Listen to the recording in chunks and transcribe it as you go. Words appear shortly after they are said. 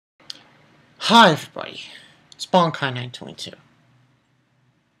Hi everybody, it's Bonkai922.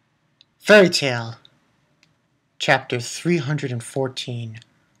 Fairy Tale, Chapter 314,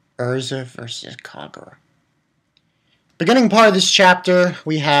 Erza vs. Kagura. Beginning part of this chapter,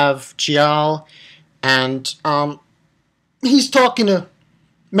 we have Gial, and he's talking to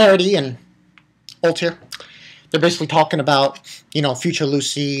Meredy and Altair. They're basically talking about, future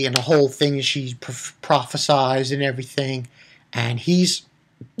Lucy and the whole thing she prophesized and everything, and he's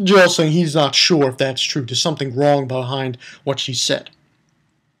just saying he's not sure if that's true. There's something wrong behind what she said.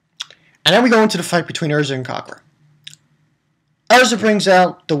 And then we go into the fight between Erza and Kagura. Erza brings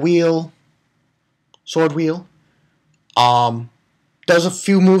out the wheel, sword wheel, does a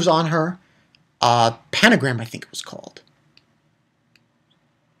few moves on her. Pentagram, I think it was called.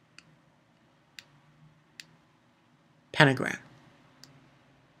 Pentagram.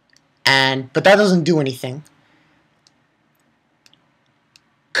 But that doesn't do anything.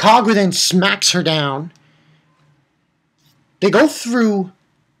 Kagura then smacks her down. They go through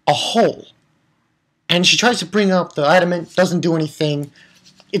a hole. And she tries to bring up the adamant, doesn't do anything.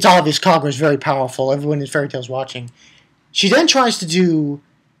 It's obvious Kagura is very powerful. Everyone in Fairy Tale's watching. She then tries to do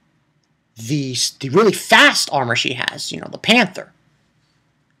the really fast armor she has. The Panther.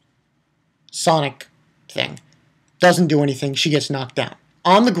 Sonic thing. Doesn't do anything. She gets knocked down.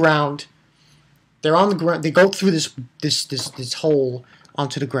 On the ground. They're on the ground. They go through this hole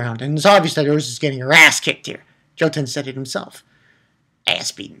onto the ground. And it's obvious that Erza is getting her ass kicked here. Joten said it himself.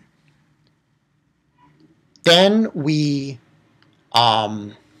 Ass beaten. Then we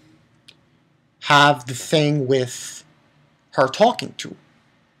have the thing with her talking to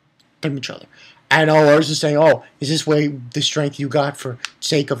each other. And Erza saying, is this the strength you got for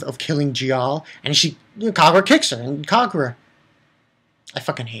sake of killing Gial? And Kagura kicks her. And Kagura, I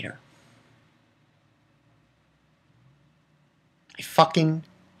fucking hate her. I fucking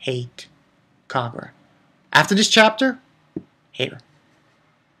hate Kagura. After this chapter, hate her.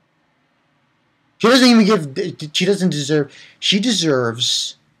 She doesn't even she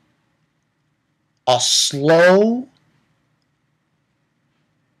deserves a slow,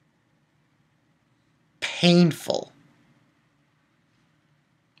 painful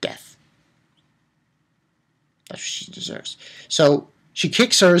death. That's what she deserves. So she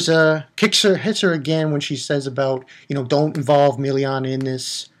kicks Erza, hits her again when she says about, don't involve Miliana in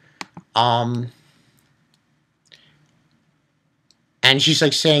this. And she's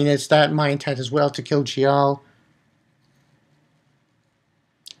saying it's that my intent as well to kill Gial.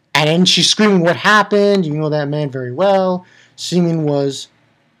 And then she's screaming, what happened? You know that man very well. Simon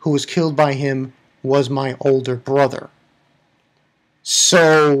who was killed by him, was my older brother.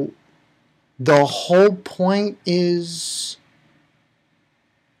 So the whole point is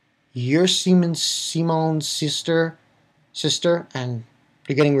you're Simon's sister, and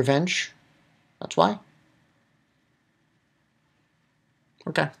you're getting revenge. That's why.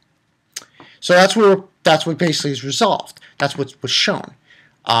 Okay. So that's what basically is resolved. That's what was shown.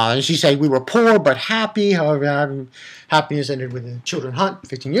 She said, we were poor but happy. However, happiness ended with a children hunt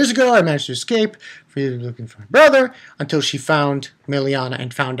 15 years ago. I managed to escape, looking for my brother, until she found Miliana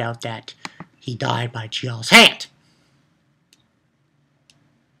and found out that he died by Gial's hand.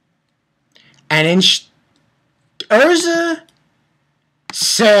 And then Erza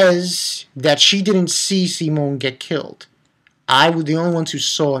says that she didn't see Simon get killed. The only ones who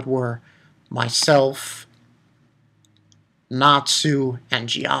saw it were myself, Natsu, and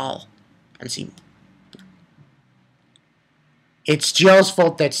Gial, and Simon. It's Gial's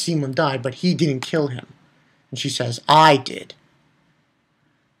fault that Simon died, but he didn't kill him. And she says, I did.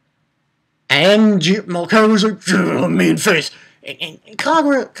 And Kagura was like, mean face. And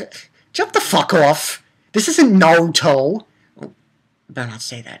Kagura, jump the fuck off. This isn't Naruto. I better not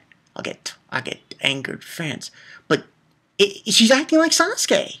say that. I'll get angered fans. But she's acting like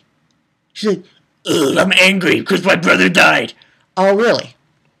Sasuke. She's like, I'm angry because my brother died. Oh, really?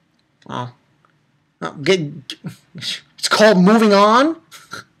 Well, it's called moving on.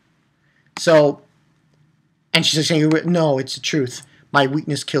 So, and she's saying, no, it's the truth. My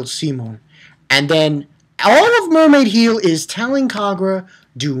weakness killed Simon. And then all of Mermaid Heel is telling Kagura,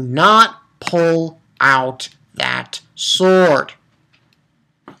 do not pull out that sword.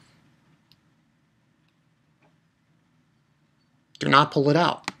 Do not pull it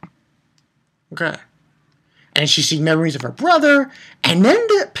out. Okay. And she sees memories of her brother. And then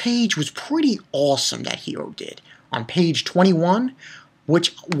the page was pretty awesome that Hiro did. On page 21,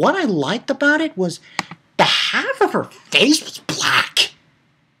 which what I liked about it was the half of her face was black.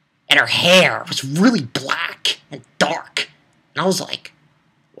 And her hair was really black and dark. And I was like,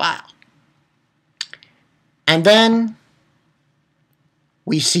 wow. And then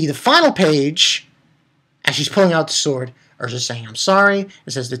we see the final page, and she's pulling out the sword. Erza's saying, I'm sorry.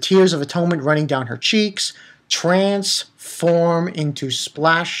 It says the tears of atonement running down her cheeks transform into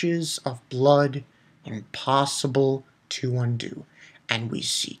splashes of blood impossible to undo. And we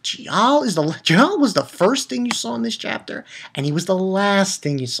see Gial was the first thing you saw in this chapter, and he was the last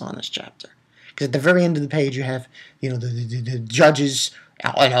thing you saw in this chapter. Because at the very end of the page, you have, the judges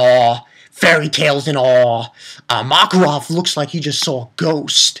in awe, fairy tales in awe. Makarov looks like he just saw a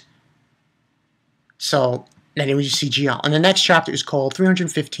ghost. So, then you see Gial. And the next chapter is called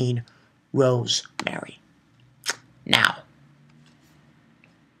 315, Rosemary. Now,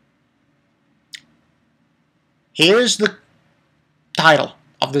 here's the title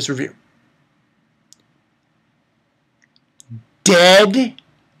of this review. Dead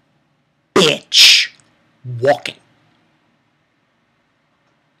Bitch Walking.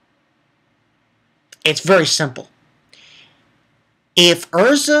 It's very simple. If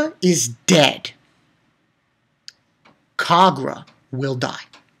Erza is dead, Kagura will die.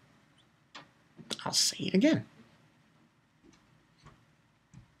 I'll say it again.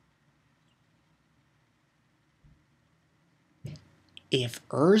 If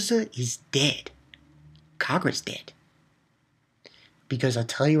Erza is dead, Kagura's dead. Because I'll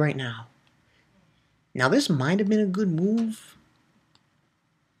tell you right now, this might have been a good move,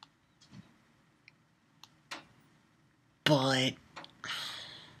 but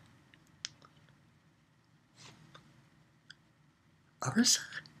Erza?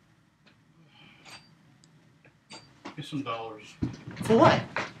 Get some dollars. For what?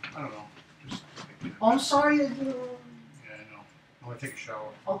 I don't know. Just I'm sorry. Yeah, I know. I'm gonna take a shower.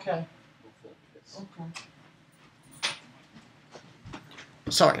 Okay.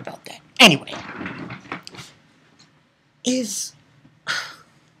 Sorry about that. Anyway, is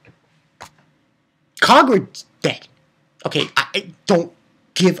Kagura dead? Okay, I don't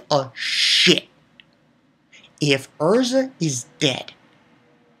give a shit. If Erza is dead,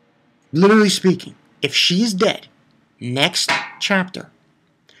 literally speaking, if she is dead, next chapter,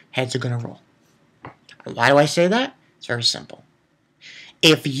 heads are gonna roll. Why do I say that? It's very simple.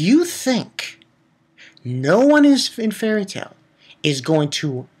 If you think no one is in Fairy Tail is going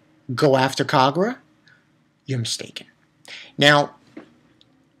to go after Kagura, you're mistaken. Now,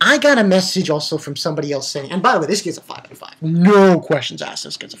 I got a message also from somebody else saying, and by the way, this gets a 5 out of 5. No questions asked,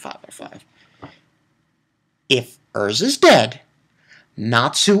 this gets a 5 out of 5. If Erza's dead,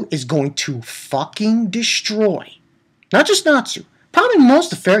 Natsu is going to fucking destroy, not just Natsu, probably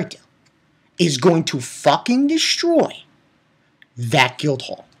most of Fairy Tail, is going to fucking destroy that guild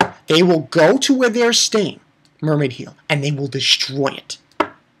hall. They will go to where they're staying, Mermaid Heel, and they will destroy it.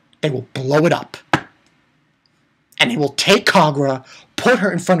 They will blow it up. And they will take Kagura, put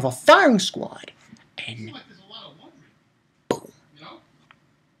her in front of a firing squad, and seems like there's a lot of laundry. Boom. You know?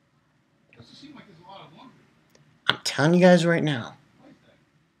 Doesn't seem like there's a lot of laundry. I'm telling you guys right now, Why is that?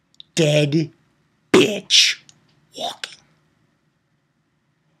 dead bitch walking.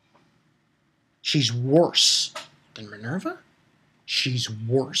 She's worse than Minerva. She's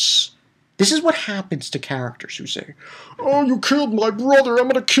worse. This is what happens to characters who say, "Oh, you killed my brother, I'm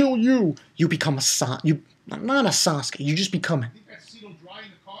gonna kill you." You become a not a Sasuke. You just become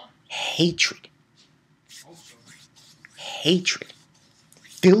hatred. Hatred.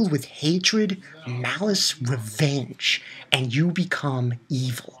 Filled with hatred, malice, revenge, and you become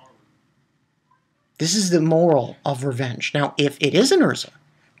evil. This is the moral of revenge. Now, if it isn't Erza,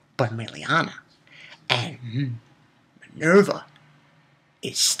 but Meliana and Minerva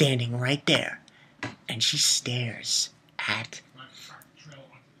is standing right there, and she stares at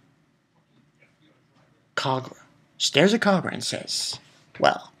Kagura. Stares at Kagura and says,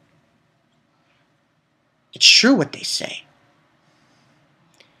 well, it's true what they say.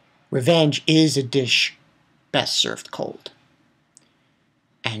 Revenge is a dish best served cold.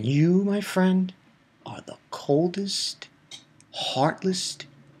 And you, my friend, are the coldest, heartless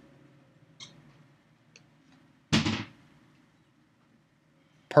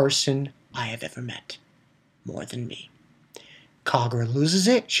person I have ever met. More than me. Kagura loses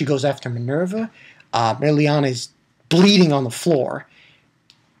it. She goes after Minerva. Meliana is bleeding on the floor.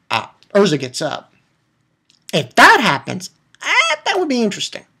 Erza gets up. If that happens, that would be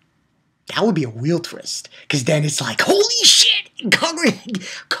interesting. That would be a real twist. Because then it's like, holy shit!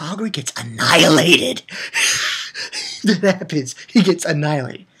 Kagura gets annihilated. That happens. He gets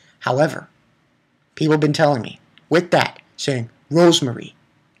annihilated. However, people have been telling me, with that, saying, Rosemary.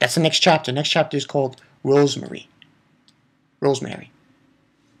 That's the next chapter. Next chapter is called Rosemary.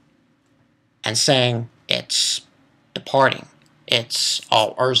 And saying it's departing. It's,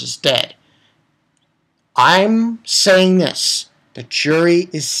 oh, Erza's dead. I'm saying this. The jury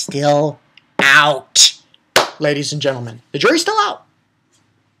is still out, ladies and gentlemen. The jury's still out.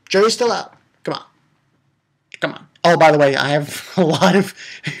 Jury's still out. Come on. Come on. Oh, by the way, I have a lot of,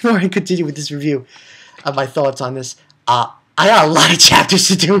 before I continue with this review of my thoughts on this, I got a lot of chapters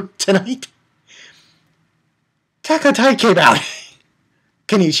to do tonight. Attack on Titan came out.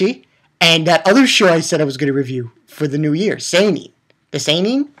 Kenichi. And that other show I said I was going to review for the new year, Seinin. The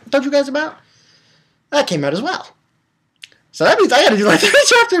Seinin I told you guys about? That came out as well. So that means I got to do like 3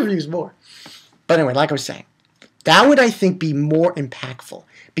 chapter reviews more. But anyway, like I was saying, that would, I think, be more impactful.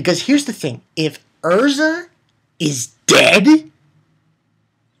 Because here's the thing. If Erza is dead,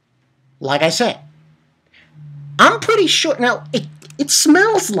 like I said, I'm pretty sure. Now, it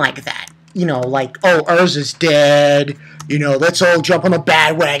smells like that. You know, like, oh, Erza's dead. You know, let's all jump on the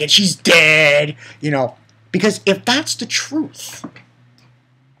bandwagon. She's dead. You know, because if that's the truth,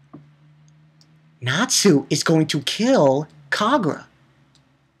 Natsu is going to kill Kagura.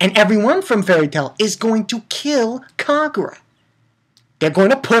 And everyone from Fairy Tail is going to kill Kagura. They're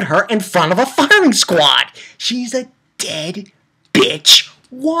going to put her in front of a firing squad. She's a dead bitch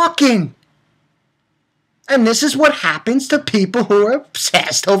walking. And this is what happens to people who are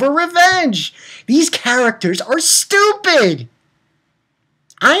obsessed over revenge. These characters are stupid.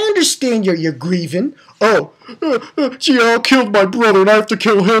 I understand you're grieving. Oh, Jiao killed my brother and I have to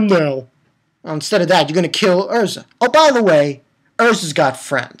kill him now. Well, instead of that, you're going to kill Erza. Oh, by the way, Erza's got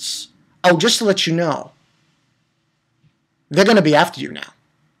friends. Oh, just to let you know, they're going to be after you now.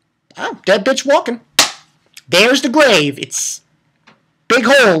 Oh, dead bitch walking. There's the grave. It's big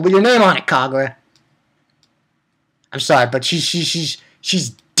hole with your name on it, Kagura. I'm sorry, but she's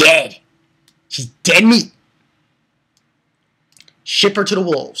dead. She's dead meat. Ship her to the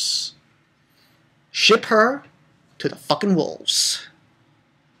wolves. Ship her to the fucking wolves.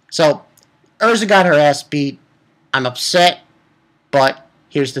 So, Erza got her ass beat. I'm upset, but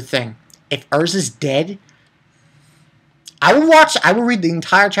here's the thing. If Erza's dead, I will read the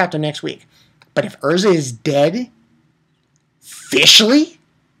entire chapter next week. But if Erza is dead, officially,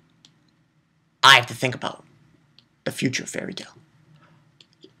 I have to think about the future of Fairy Tail.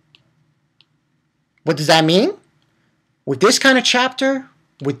 What does that mean? With this kind of chapter,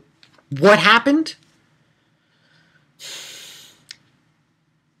 with what happened,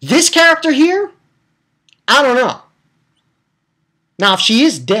 this character here, I don't know. Now, if she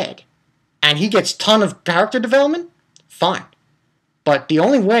is dead, and he gets a ton of character development, fine. But the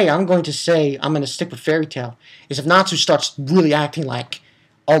only way I'm going to say I'm going to stick with Fairy Tail is if Natsu starts really acting like,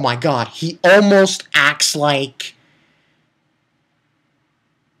 oh my god, he almost acts like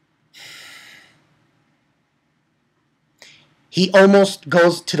he almost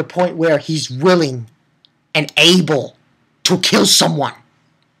goes to the point where he's willing and able to kill someone.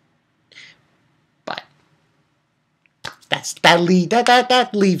 But that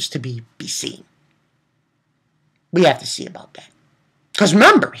leaves to be seen. We have to see about that. Because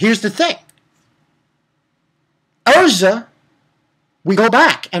remember, here's the thing. Erza, we go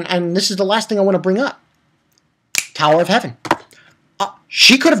back, and this is the last thing I want to bring up. Tower of Heaven.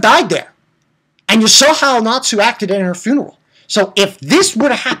 She could have died there. And you saw how Natsu acted in her funeral. So if this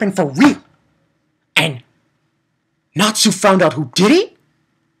would have happened for real, and Natsu found out who did it,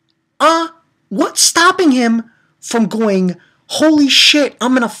 what's stopping him from going, holy shit,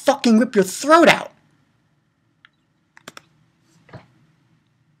 I'm gonna fucking rip your throat out?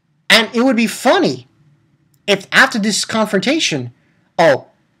 And it would be funny if after this confrontation,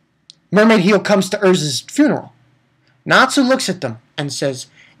 Mermaid Heel comes to Erza's funeral. Natsu looks at them and says,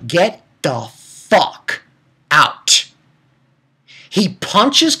 get the fuck out. He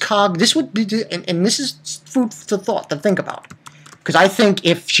punches this would be, and this is food for thought to think about. Because I think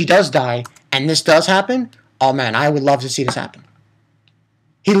if she does die, and this does happen, oh man, I would love to see this happen.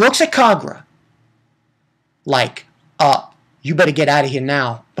 He looks at Kagura, like, you better get out of here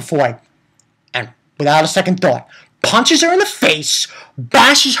now, before and without a second thought, punches her in the face,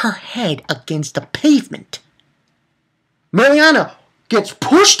 bashes her head against the pavement. Mariana gets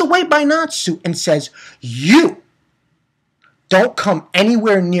pushed away by Natsu and says, you don't come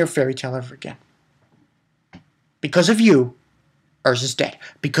anywhere near Fairy Tail ever again. Because of you, Erza's dead.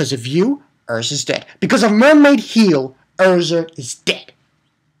 Because of you, Erza's dead. Because of Mermaid Heel, Erza is dead.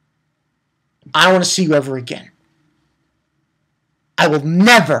 I don't want to see you ever again. I will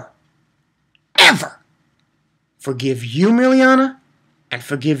never, ever forgive you, Miliana, and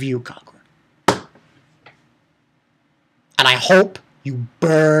forgive you, Kagura. And I hope you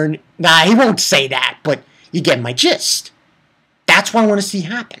burn. Nah, he won't say that, but you get my gist. That's what I want to see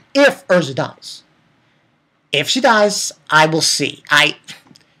happen, if Erza dies. If she dies, I will see. I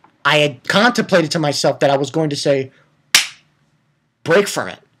had contemplated to myself that I was going to say, break from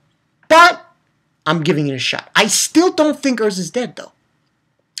it. But I'm giving it a shot. I still don't think Erza's dead, though.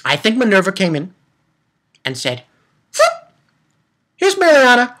 I think Minerva came in and said, here's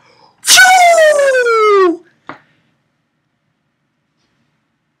Mariana.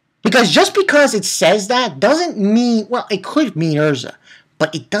 Because just because it says that doesn't mean, well, it could mean Erza,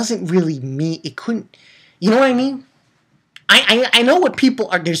 but it doesn't really mean, it couldn't, you know what I mean? I know what people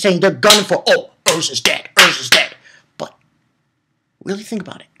are, they're saying, they're gunning for, oh, Erza's dead, Erza's dead. But really think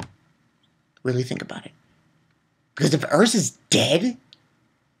about it. Really think about it. Because if Erza's dead,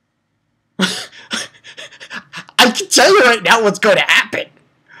 I can tell you right now what's going to happen.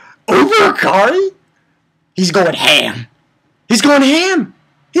 Over Akari, he's going ham. He's going ham.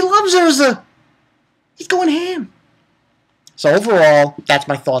 He loves Erza. He's going ham. So overall, that's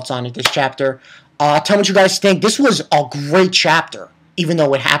my thoughts on it, this chapter. Tell me what you guys think. This was a great chapter, even though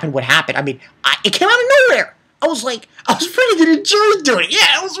what happened. I mean, it came out of nowhere. I was ready to get in jury duty.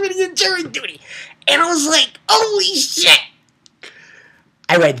 Yeah, I was ready to get in jury duty. And I was like, holy shit.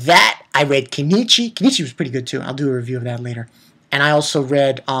 I read that. I read Kenichi. Kenichi was pretty good, too. I'll do a review of that later. And I also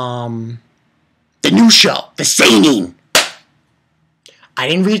read the new show, The Seinen. I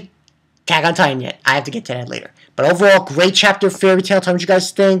didn't read Attack on Titan yet. I have to get to that later. But overall, great chapter of Fairy Tail. Tell me what you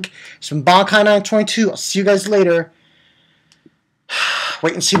guys think. It's from Bankai 922. I'll see you guys later.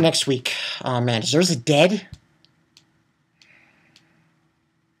 Wait and see next week. Oh, man. Is Erza dead?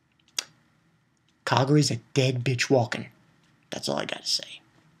 Kagura's a dead bitch walking. That's all I gotta say.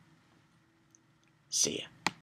 See ya.